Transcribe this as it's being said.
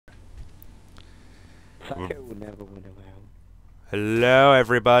Hello,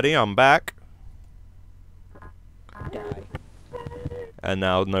 everybody. I'm back. And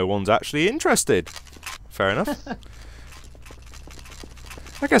now no one's actually interested. Fair enough.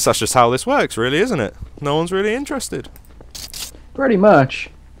 I guess that's just how this works, really, isn't it? No one's really interested. Pretty much.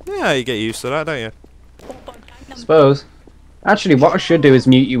 Yeah, you get used to that, don't you? Suppose. Actually, what I should do is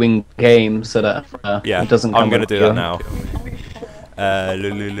mute you in game so that yeah, it doesn't come I'm going to do that now.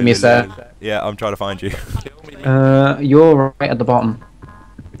 Give me a sec. Yeah, I'm trying to find you. You're right at the bottom.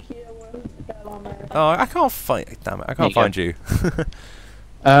 Oh, I can't find. Damn it, I can't find you.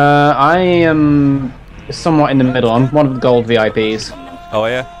 I am somewhat in the middle. I'm one of the gold VIPs. Oh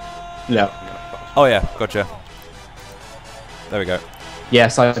yeah. Yeah. Oh yeah, gotcha. There we go.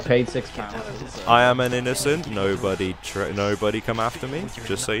 Yes, I paid £6. I am an innocent. Nobody come after me.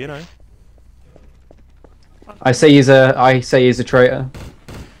 Just so you know. I say he's a traitor.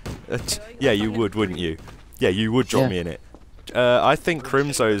 Yeah, you would, wouldn't you? Yeah, you would drop me in it. I think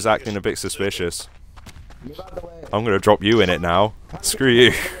Crimso is acting a bit suspicious. I'm gonna drop you in it now. Screw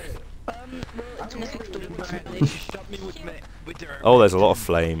you. Oh, there's a lot of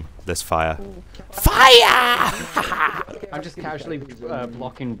flame. There's fire. Fire! I'm just casually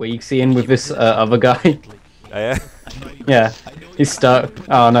blocking Weeksy in with this other guy. Oh, yeah? Yeah, he's stuck.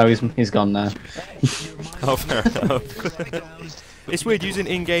 Oh no, he's gone now. Oh, fair enough. It's weird using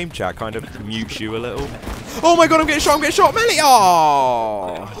in-game chat kind of mutes you a little. Oh my god, I'm getting shot, Melly!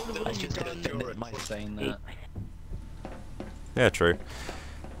 Oh! Yeah, true.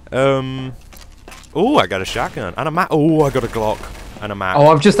 Oh, I got a shotgun and a mat. Oh, I got a Glock and a mat. Oh,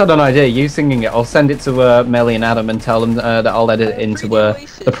 I've just had an idea. You singing it. I'll send it to Melly and Adam and tell them that I'll edit it into the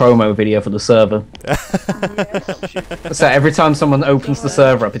promo video for the server. So every time someone opens the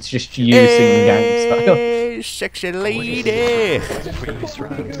server up, it's just you singing gang style. Sexy lady. Hey,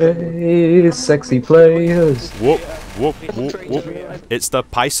 sexy players. Whoop, whoop, whoop, whoop. It's the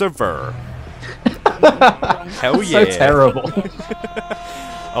Picever. Hell yeah. So terrible.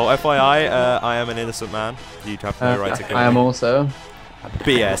 Oh, FYI, I am an innocent man. You have no right to kill me. I am also.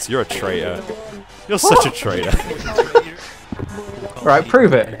 BS, you're a traitor. You're such a traitor. Right,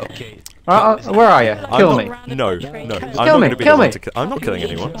 prove it. Where are you? Kill me. No. Kill me. I'm not killing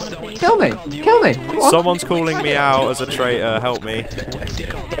anyone. Kill me. Someone's calling me out as a traitor. Help me.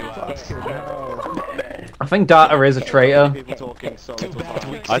 I think Darter is a traitor.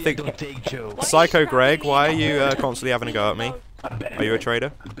 I think... Psycho Greg, why are you constantly having a go at me? Are you a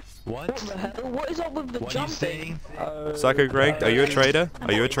traitor? What the hell? What is up with the jumping? Psycho Greg, are you a traitor?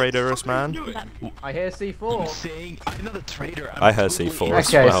 Are you a traitorous man? I hear C4. I'm not a traitor. I heard C4 as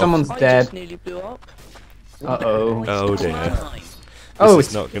Okay, well. someone's dead. Uh-oh. Oh dear. Oh,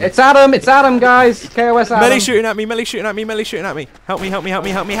 it's Adam, guys! KOS Adam. Melly shooting at me. Help me.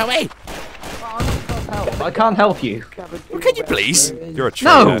 I can't help you. Well, can you please? You're a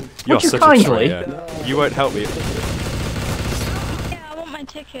traitor. No! You're Would you such kindly? a traitor. You won't help me.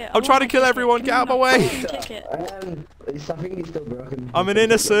 Ticket. I'm trying to kill everyone, get out of my way! I'm an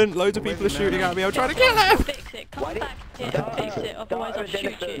innocent, loads of people are shooting at me, I'm trying to kill them! Fix it, come back here, fix it, otherwise I'll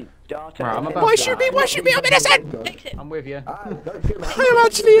shoot you. Why shoot me, I'm innocent! Fix it. I'm with you. I'm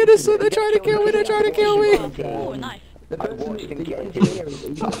actually innocent, they're trying to kill me, Oh, nice.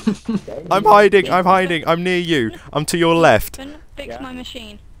 I'm hiding, I'm near you, I'm to your left. Fix my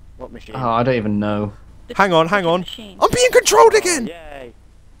machine. What machine? Oh, I don't even know. Hang on, I'm being controlled again! Yay!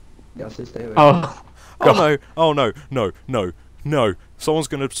 Oh. Oh no. Someone's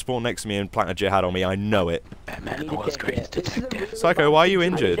gonna spawn next to me and plant a jihad on me, I know it. Psycho, why are you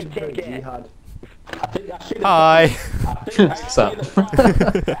injured? Hi! What's up?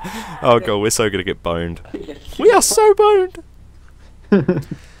 Oh god, we're so gonna get boned. We are so boned!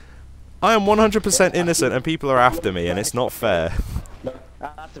 I am 100% innocent and people are after me and it's not fair.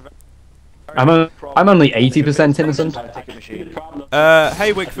 I'm only 80% innocent.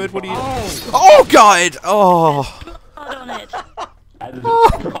 Hey Wickford, what are you... Oh god! Oh!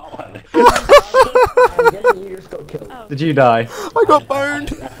 Did you die? I got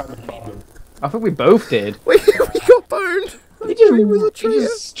boned! I think we both did. We got boned! He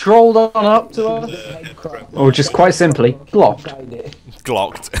just strolled on up to us. Or just quite simply, blocked.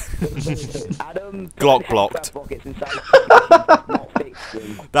 Glocked. Glock blocked.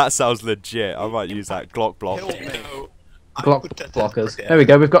 That sounds legit. I might use that. Glock blocked. Glock blockers. There we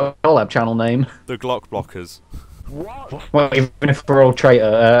go, we've got a collab channel name. The Glock blockers. Well, even if we're all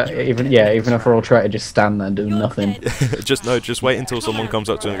traitor, even if we're all traitor, just stand there doing nothing. just wait until someone comes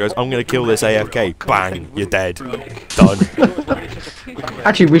up to you and goes, "I'm gonna kill this AFK." Bang, you're dead. Done.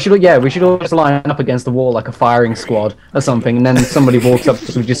 Actually, we should all just line up against the wall like a firing squad or something, and then somebody walks up,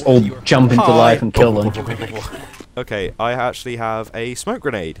 so we just all jump into life and kill them. Okay, I actually have a smoke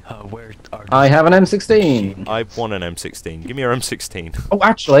grenade. I have an M16. I want an M16. Give me your M16. Oh,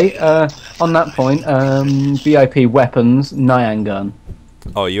 actually, on that point, VIP weapons, Nyan gun.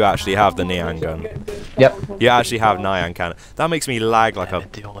 Oh, you actually have the Nyan gun. Yep. You actually have Nyan cannon. That makes me lag like a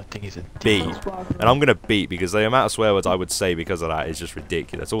beat. And I'm gonna beat because the amount of swear words I would say because of that is just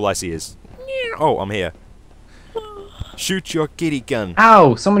ridiculous. All I see is, oh, I'm here. Shoot your kitty gun.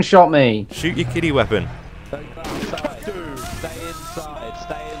 Ow! Someone shot me. Shoot your kitty weapon. Ow.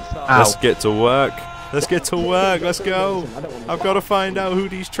 Let's get to work. Let's get to work. Let's go. I've got to find out who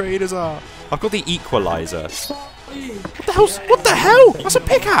these traders are. I've got the equalizer. What the hell? That's a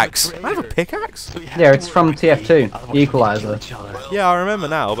pickaxe. I have a pickaxe. Yeah, it's from TF2, the equalizer. Yeah, I remember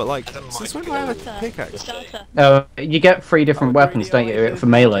now. But like, since when do I have a pickaxe? You get 3 different weapons, don't you, for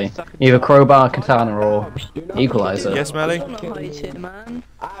melee? Either crowbar, katana, or equalizer. Yes, Melly.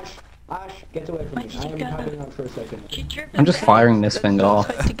 Ash, get away from me. I am hiding out for a second. I'm just firing this thing off.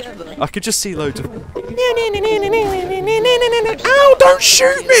 I could just see loads of. Ow! Don't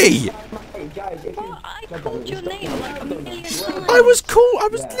shoot me! I called your name like a million times. I was cool. I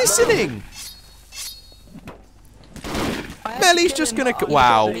was listening. Melly's just gonna.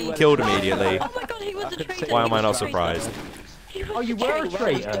 Wow! Killed immediately. Oh my god, he was a traitor. Why am I not surprised? Oh, you were a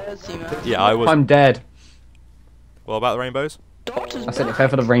traitor? Yeah, I was. I'm dead. What about the rainbows? I said if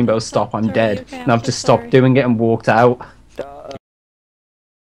ever the rainbows stop, I'm dead. And I've just stopped doing it and walked out.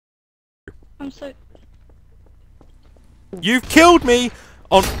 I'm so... You've killed me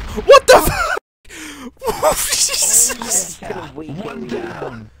on. What the One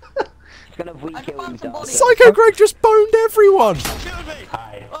down. Psycho Greg just boned everyone!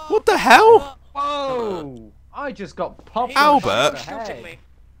 What the hell? Whoa! I just got popped. Albert?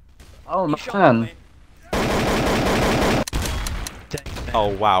 Oh man. Oh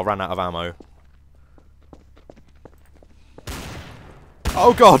wow, ran out of ammo.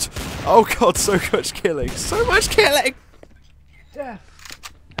 Oh god! Oh god, so much killing! So much killing!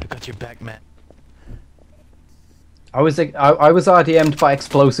 Death. I got your back, man. I was RDM'd by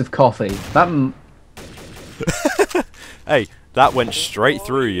explosive coffee. That. Hey, that went straight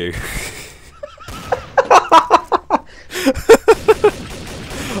through you.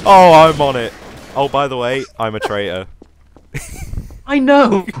 Oh, I'm on it. Oh, by the way, I'm a traitor. I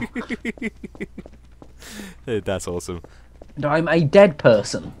know. That's awesome. And I'm a dead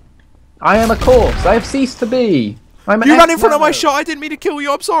person. I am a corpse. I have ceased to be. I'm an You ran in front of my shot. I didn't mean to kill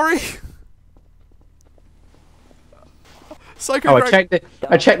you. I'm sorry. Psycho Greg.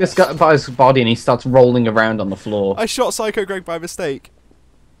 I checked this guy's body and he starts rolling around on the floor. I shot Psycho Greg by mistake.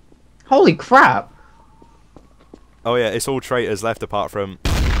 Holy crap! Oh yeah, it's all traitors left apart from.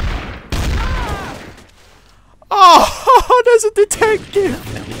 Oh, there's a detective.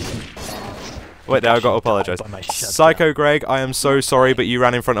 Wait, there, I've got to apologise. Psycho Greg, I am so sorry, but you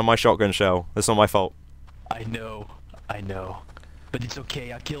ran in front of my shotgun shell. That's not my fault. I know. But it's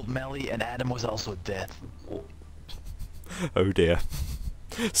okay, I killed Melly and Adam was also dead. Oh dear.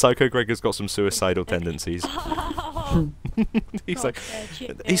 Psycho Greg has got some suicidal tendencies. He's like,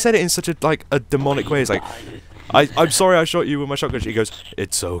 he said it in such a demonic way. He's like, I'm sorry I shot you with my shotgun. He goes,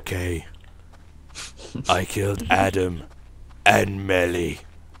 it's okay. I killed Adam and Melly.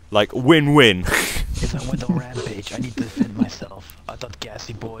 Like, win-win. If I went on rampage, I need to defend myself. I thought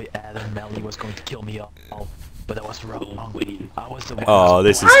Gassy Boy, Adam, Melly was going to kill me all, but I was wrong. I was the one. Oh,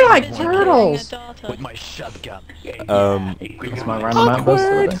 this is. I like turtles. With my shotgun. It's my random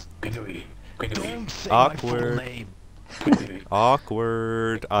outburst. Don't say Awkward. my full name.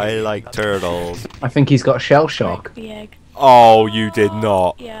 Awkward. I like turtles. I think he's got shell shock. The egg. Oh, you did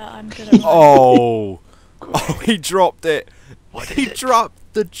not. Yeah, I'm good at Oh. Oh, he dropped it. What is He it?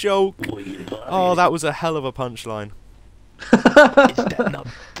 dropped the joke. Oh, that was a hell of a punchline. Is that not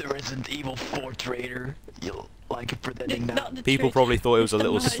the Resident Evil 4 traitor? You like pretending that? People probably thought it was a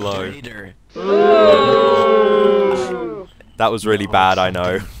little slow. Traitor. That was really bad, I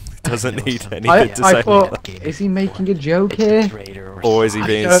know. Doesn't need anything I to say. thought, is he making a joke here? Traitor Or is he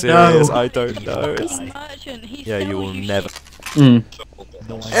being don't serious? know. I don't know. It's- merchant. He Yeah, you sells will you never. Mm.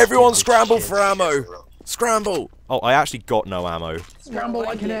 Everyone scramble for ammo! Scramble! Oh, I actually got no ammo. Scramble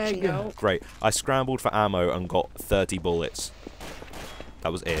like an egg. Great. I scrambled for ammo and got 30 bullets.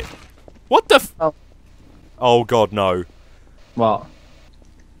 That was it. What the f- Oh. Oh god, no. What?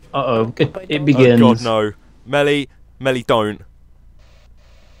 Uh-oh. It Oh begins. god, no. Melly, don't.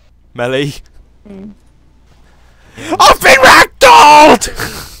 Melly. I've been ragdolled!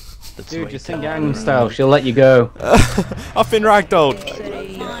 Dude, just sing Gangnam Style. She'll let you go. I've been ragdolled.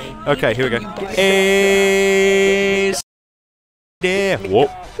 Okay, here we go. Is there? Whoop,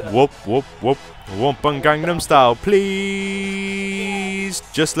 whoop, whoop, whoop. Whoop on Gangnam Style, please.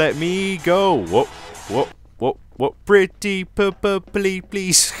 Just let me go. Whoop, whoop, whoop, whoop. Pretty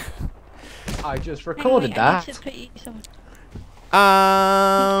please. I just recorded that.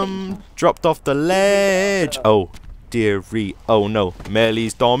 Dropped off the ledge. Oh, dearie. Oh no,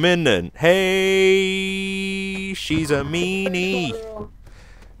 Melly's dominant. Hey, she's a meanie.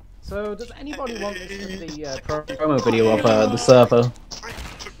 So, does anybody want to see the promo video of the server?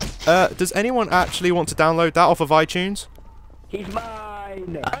 Does anyone actually want to download that off of iTunes? He's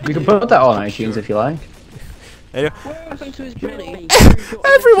mine! We can put that on iTunes if you like. Yeah. What happened to his body?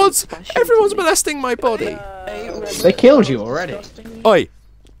 Everyone's molesting my body. They killed you already. Oi,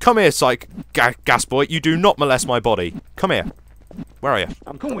 come here, psych gas boy. You do not molest my body. Come here. Where are you?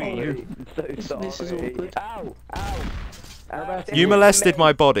 I'm sorry. I'm so sorry. This is awkward. Ow! Ow! You molested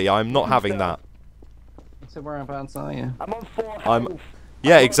my body. I'm not having that. So whereabouts are you? I'm on 4 I'm. health.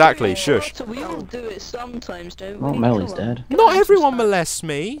 Yeah, exactly. Shush. So we all do it sometimes, don't Well, we? Melly's Come on. dead. Not everyone molests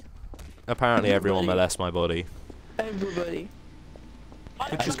me. Apparently, everyone molests my body, Everybody.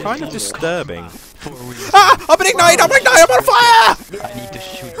 which is kind of disturbing. For a reason. Ah! I've been ignited! I'm ignited! I'm on fire! I need to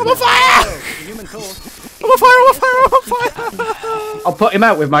shoot I'm on fire! Human torch. I'm on fire! I'm on fire! I'm on fire! I'll put him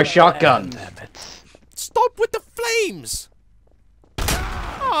out with my shotgun. Damn it. Stop with the flames!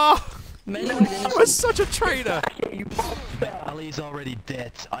 Ah! I was such a traitor! Ellie's already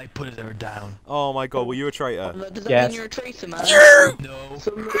dead. I put her down. Oh my god, were you a traitor? Does that Yes. mean you're a traitor, man? No.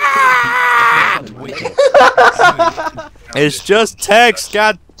 It's just text,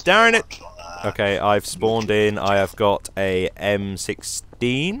 god darn it! Okay, I've spawned in. I have got a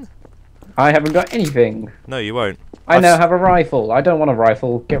M16. I haven't got anything. No, you won't. I now have a rifle. I don't want a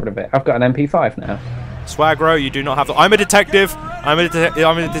rifle. Get rid of it. I've got an MP5 now. Swagro, you do not have. I'm a detective. I'm a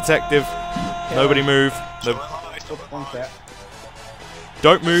detective. Nobody move. No.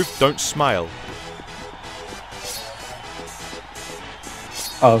 Don't move. Don't smile.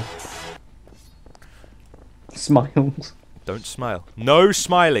 Oh. Smiles. Don't smile. No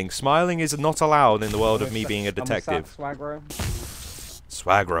smiling. Smiling is not allowed in the world of me being a detective. Swagro.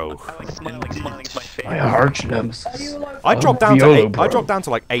 My heart jumps. I dropped down to Yo, bro. I dropped down to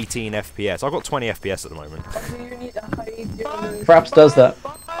like 18 FPS. I've got 20 FPS at the moment. Fraps does that.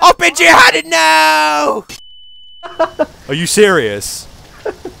 I've been jihaded now! Are you serious?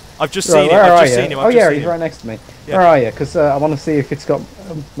 I've just seen him. I've just seen him. Oh yeah, he's right next to me. Yeah. Where are you? Because I want to see if it's got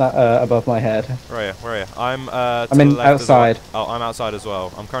that above my head. Where are you? Where are you? I'm I'm in outside. Oh, I'm outside as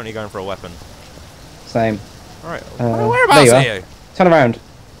well. I'm currently going for a weapon. Same. Alright. there Whereabouts you are are. you? Turn around.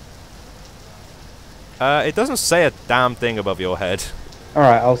 It doesn't say a damn thing above your head. All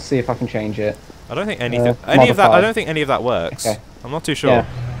right, I'll see if I can change it. I don't think anything. Any of that. I modify. don't think any of that works. Okay. I'm not too sure. Yeah.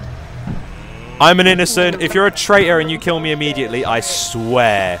 I'm an innocent. If you're a traitor and you kill me immediately, I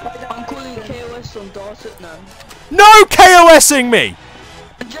swear. I'm calling KOS on Darter180. No KOSing me!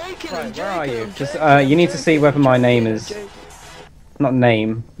 I'm joking, Right, I'm where are joking, you? I'm Just joking. you need to see whether my name is not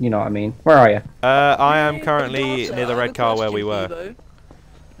name. You know what I mean. Where are you? I am currently Darter, near the I'm red car where first we in were. Evo.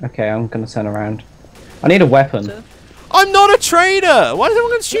 Okay, I'm gonna turn around. I need a weapon. I'm not a traitor! Why is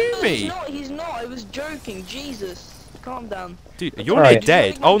everyone gonna shoot No, me? he's not, I was joking, Jesus. Calm down. Dude, you're Alright. near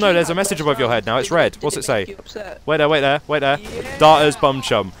dead. Oh no, there's a message above your head now. It's red. What's it say? Wait there, wait there, wait there. Darter's bum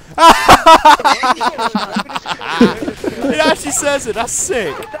chum. It actually says it. That's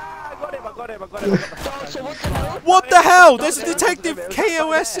sick. What the hell? There's a detective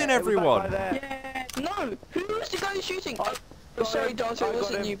KOS in everyone. No! Who was the guy shooting? Oh, sorry, Darter, it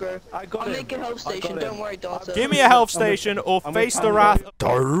wasn't you, bro. I'll make a health station, don't worry, Darter. Give me a health station or face the wrath.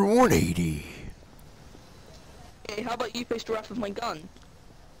 Darter180. Hey, how about you face the wrath of my gun?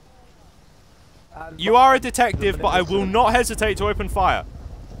 You are a detective, but I will not hesitate to open fire.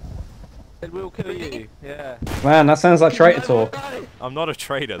 It will kill you. Yeah. Man, that sounds like traitor talk. I'm not a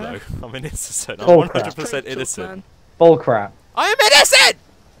traitor though. I'm an innocent. I'm Oh, crap. 100% innocent. Bull crap. I am innocent.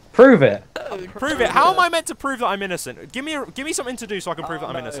 Prove it. Prove it. How am I meant to prove that I'm innocent? Give me something to do so I can prove that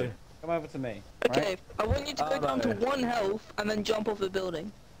I'm innocent. Come over to me. Okay, I want you to go down to 1 health and then jump off a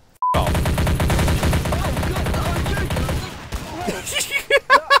building. Oh.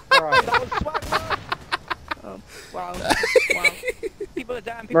 Right. Oh, wow. Wow. People are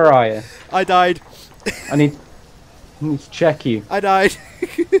damn. Where are you? I died. I need to check you. I died.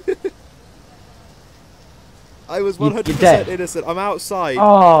 I was You're 100% dead. innocent. I'm outside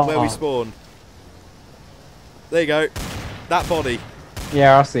Oh. where we spawned. There you go. That body.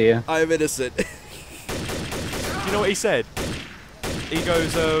 Yeah, I see you. I am innocent. You know what he said? He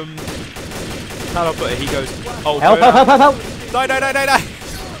goes, how do I put it? He goes, oh, Help, help, help, help, help! no, no, no, no, no!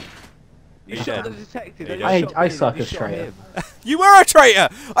 You He's shot dead. the detective. He then dead. you shot I me, suck then you as shot traitor. him. You were a traitor!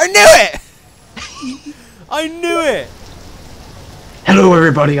 I knew it! I knew it! Hello,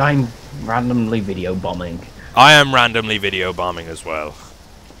 everybody. I'm randomly video bombing. I am randomly video bombing as well.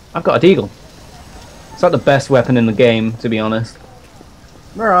 I've got a deagle. It's like the best weapon in the game, to be honest.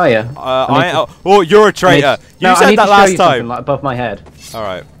 Where are you? Oh, you're a traitor. You said that last time. Like above my head.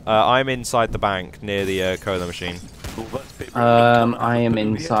 Alright, I'm inside the bank near the cola machine. I am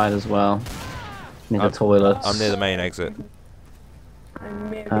inside as well. Near the toilets. I'm near the main exit.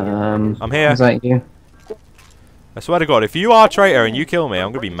 I'm here. Is that you? I swear to God, if you are a traitor and you kill me,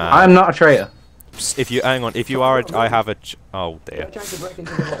 I'm gonna be mad. I'm not a traitor. If you hang on, if you are, I have a. Oh dear.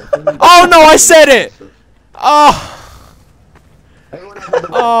 Oh no! I said it. Oh.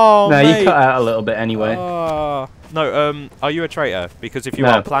 Oh. No, mate. you cut out a little bit anyway. Oh. No. Are you a traitor? Because if you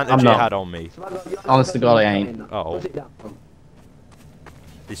No, are, plant a I'm jihad not. on me. Honest to God, I ain't. Oh.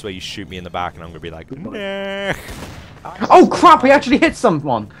 This way you shoot me in the back, and I'm gonna be like, nah. Oh crap! We actually hit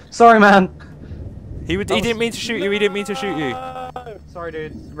someone. Sorry, man. He didn't mean to shoot you. He didn't mean to shoot you. Sorry,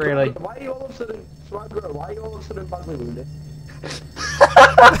 dude. Really. Why are you all of a sudden, Swagger, why are you all of a sudden badly wounded?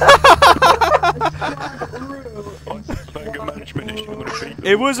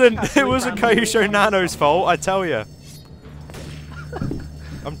 It wasn't KyoshuNano's fault, I tell you.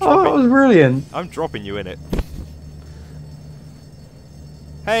 I'm Oh, that was brilliant. I'm dropping you in it.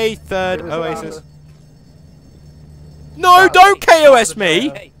 Hey, third Oasis. No, don't KOS me!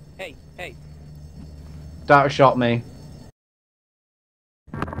 Hey, hey, hey. Darter shot me.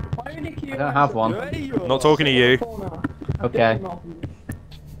 Why did you I don't have one. I'm not talking to you. Okay.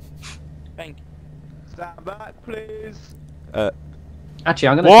 Thank you. Stand back, please. Actually,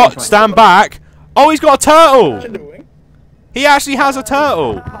 I'm gonna. What? change my- Stand back! Oh, he's got a turtle! He actually has a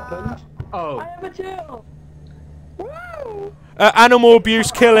turtle! Oh. I have a tail! Woo! Animal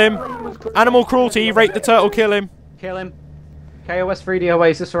abuse, kill him. Animal cruelty, rape the turtle, kill him. Kill him. KOS 3D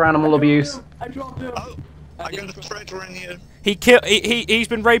Oasis for animal abuse. I dropped him! Oh, I got a traitor in here. He's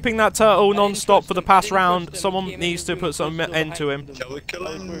been raping that turtle non-stop for the past round. Someone needs to put some end to him. Shall we kill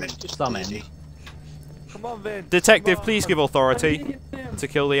him, Mr. Some Steezy? end. Come on, Vin. Detective, please give authority to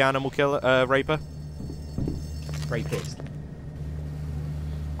kill the animal killer, raper. Rapist.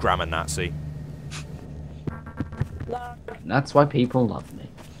 Grammar Nazi. That's why people love me.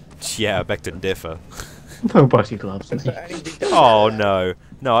 Yeah, I beg to differ. Nobody loves me. Oh no.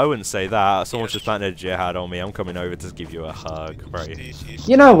 No, I wouldn't say that. Someone's just planted a jihad on me. I'm coming over to give you a hug. Right.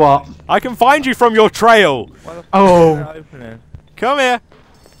 You know what? I can find you from your trail! Oh. Opening. Come here!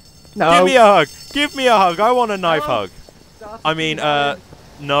 No. Give me a hug! Give me a hug! I want a knife hug! I mean,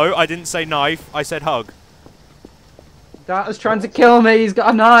 no, I didn't say knife. I said hug. Darter's trying to kill me. He's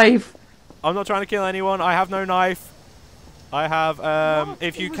got a knife. I'm not trying to kill anyone. I have no knife. I have,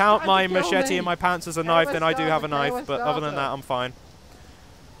 if you count my machete in my pants as a knife, then I do have a knife. But other than that, I'm fine.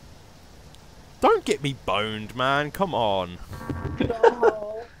 Don't get me boned, man. Come on.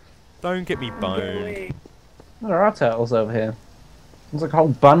 Don't get me boned. There are turtles over here. There's like a whole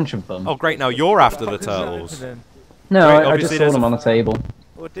bunch of them. Oh, great. Now you're after the turtles. No, Great, I obviously just saw there's them a- on the table.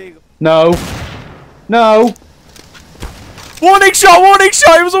 Or Deagle. No. No. Warning shot! Warning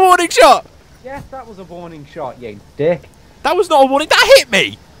shot! It was a warning shot! Yes, that was a warning shot, you dick. That was not a warning. That hit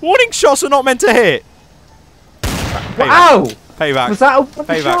me! Warning shots are not meant to hit. Payback. Ow! Payback. Was that a warning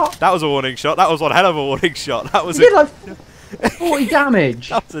Payback. shot? That was a warning shot. That was one hell of a warning shot. That was You a, did like 40 damage.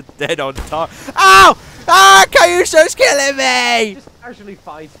 that was a dead on target. Ow! Ah! Kyoshu's killing me! Just casually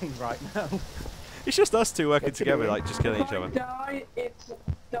fighting right now. It's just us two working together, like just killing each other. Die, it's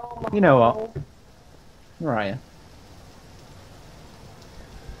normal. You know what? Where are you?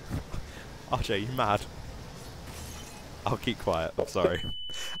 RJ, you mad? I'll keep quiet. I'm sorry.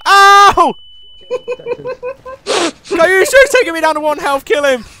 Ow! Kyoshu's taking me down to 1 health. Kill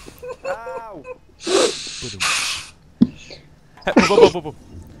him! Ow!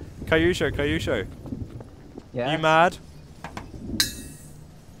 Kyoshu. Yeah. You mad?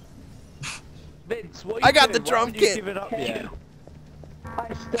 Vince, what are you I got doing? the drum Why haven't you kit. given up yet?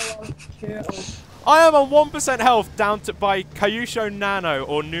 I still have turtle. I am on 1% health down to by KyoshuNano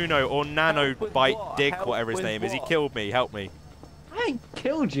or Nuno or Nano Help with Bite what? Dick, Help whatever his with name is. He what? killed me. Help me. I ain't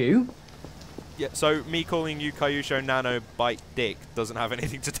killed you. Yeah. So me calling you KyoshuNano Bite Dick doesn't have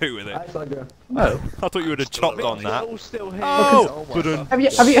anything to do with it. Oh. I thought you would have chopped on We're that. all still here. Oh, my God.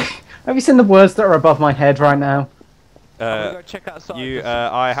 Have you seen the words that are above my head right now? I'm gonna go check outside. You for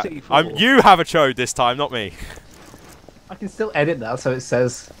some you C4. have a chode this time, not me. I can still edit that so it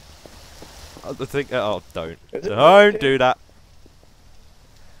says. I think. Oh, don't do that.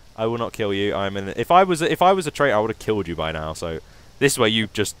 I will not kill you. I'm in. If I was a traitor, I would have killed you by now. So this way, you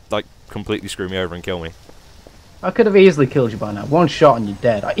just like completely screw me over and kill me. I could have easily killed you by now. One shot and you're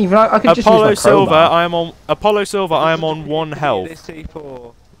dead. I could just Apollo use my Silver. crowbar. I am on Apollo Silver. I am on 1 health. This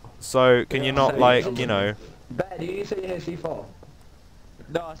C4. So can you not like Ben, did you say you hit C4?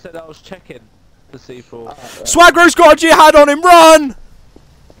 No, I said I was checking the C4. Swagger's got a jihad on him. Run!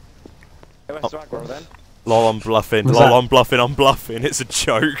 Hey, where's Swagger then? Lol, I'm bluffing. What's Lol, that? I'm bluffing. I'm bluffing. It's a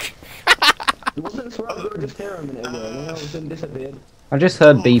joke. Wasn't Swagger just here a minute ago and then all of a sudden disappeared? I just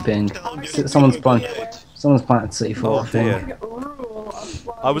heard beeping. Someone's planted C4. Oh I think. dear.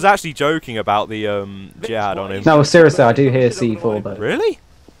 I was actually joking about the jihad on him. No, seriously, I do hear C4 though. Really?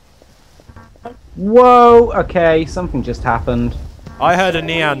 Whoa. Okay, something just happened. I heard a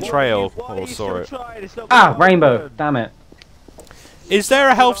neon trail or saw it. Ah, rainbow. Damn it. Is there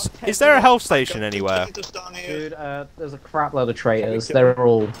a health station anywhere? Dude, there's a crap load of traitors. They're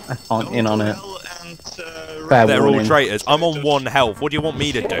all in on it. Fair They're all warning. traitors. I'm on 1 health. What do you want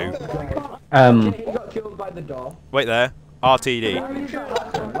me to do? He got killed by the door. Wait there. RTD.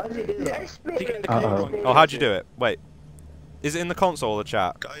 Why did he do that? Uh-oh. Oh, how'd you do it? Wait. Is it in the console or the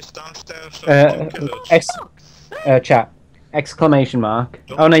chat? Guys downstairs. Chat. Exclamation mark.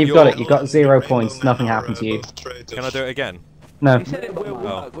 Oh no, you've got it. You've got 0 points. Nothing happened to you. Can I do it again? No. He said it will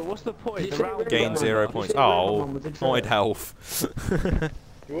work, but what's the point? The round Gain 0 points. Oh, wanted health.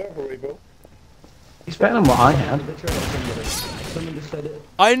 It's better than what I had. Someone just said it.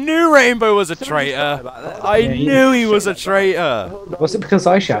 I knew Rainbow was a traitor. I knew he was a traitor. Was it because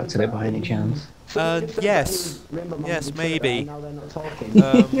I shouted it by any chance? Yes. Remember, Mum Yes, was a traitor, maybe. and now they're not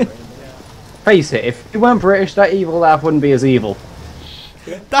talking. Face it, if you weren't British, that evil laugh wouldn't be as evil.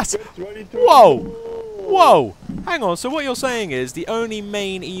 That's... Whoa! Whoa! Hang on, so what you're saying is the only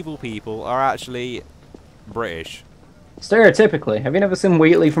main evil people are actually British. Stereotypically, have you never seen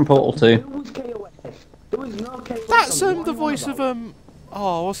Wheatley from Portal 2? Who was KOS? There was no KOS. That's on the voice of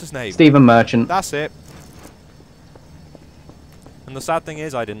oh, what's his name? Stephen Merchant. That's it. And the sad thing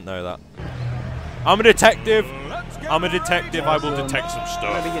is, I didn't know that. I'm a detective. I'm a detective. I will detect some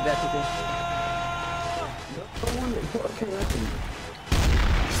stuff.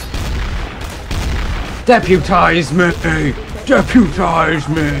 Deputize me! Deputize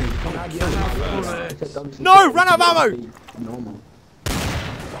me! No! Run out of ammo!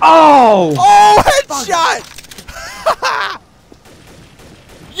 Oh! Oh, headshot!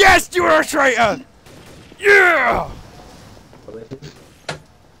 Yes, you are a traitor! Yeah!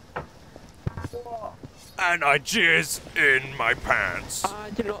 And I jizz in my pants. I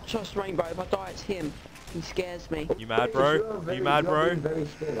do not trust Rainbow. If I die, it's him. He scares me. You mad, bro? You mad, bro? Very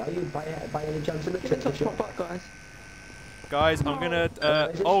still. Are you by any chance in the church? Pop up, guys. Guys, I'm gonna,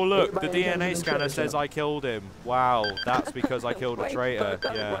 oh look, the DNA scanner says I killed him. Wow, that's because I killed a traitor,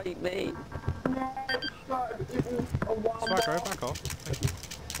 yeah. Me. Swagger, back off.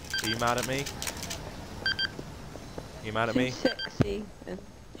 Are you mad at me? You mad at me? Sexy and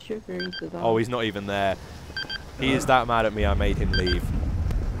sugary to that. Oh, he's not even there. He is that mad at me, I made him leave.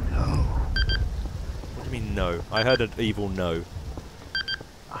 No. What do you mean, no? I heard an evil no.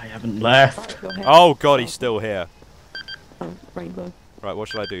 I haven't left. Oh god, he's still here. Rainbow. Right, what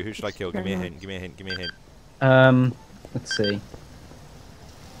should I do? Who should I kill? Give me a hint, give me a hint, give me a hint. Let's see.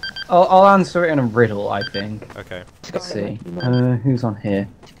 I'll answer it in a riddle, I think. Okay. Let's see. Who's on here?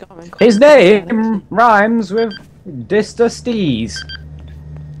 His name rhymes with Distastes.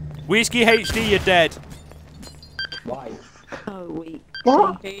 Whiskey HD, you're dead. Why? Oh, wait.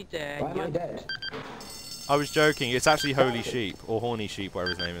 What? Hey there, Why am I dead? I was joking, it's actually Holy Sheep, or Horny Sheep,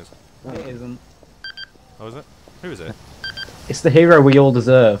 whatever his name is. It isn't. Oh, is it? Who is it? It's the hero we all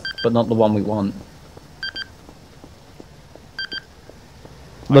deserve, but not the one we want.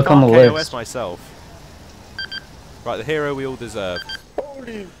 Look on the I can't KOS list. myself. Right, the hero we all deserve.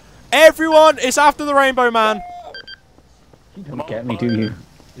 Everyone, it's after the Rainbow Man! You don't get me, do you?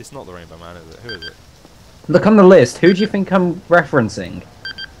 It's not the Rainbow Man, is it? Who is it? Look on the list. Who do you think I'm referencing?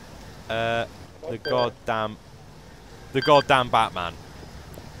 The goddamn Batman.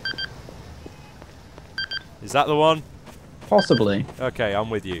 Is that the one? Possibly. Okay, I'm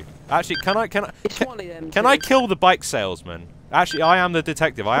with you. Actually, It's one of them. can I kill the bike salesman? Actually, I am the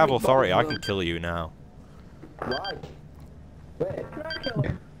detective. I have authority. I can kill you now. Why? Wait.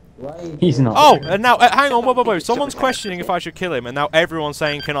 Why? He's not. Oh, and now, hang on, whoa. Someone's questioning if I should kill him, and now everyone's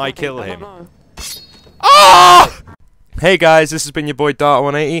saying, can I kill him? No. Ah! Hey guys, this has been your boy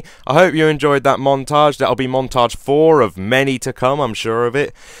Darter180. I hope you enjoyed that montage. That'll be montage 4 of many to come, I'm sure of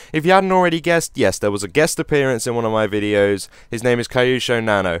it. If you hadn't already guessed, yes, there was a guest appearance in one of my videos. His name is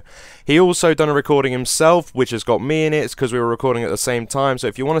KyoshuNano. He also done a recording himself, which has got me in it. It's because we were recording at the same time. So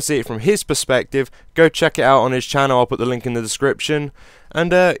if you want to see it from his perspective, go check it out on his channel. I'll put the link in the description.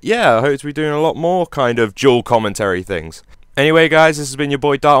 And yeah, I hope to be doing a lot more kind of dual commentary things. Anyway guys, this has been your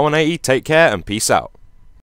boy Darter180. Take care and peace out.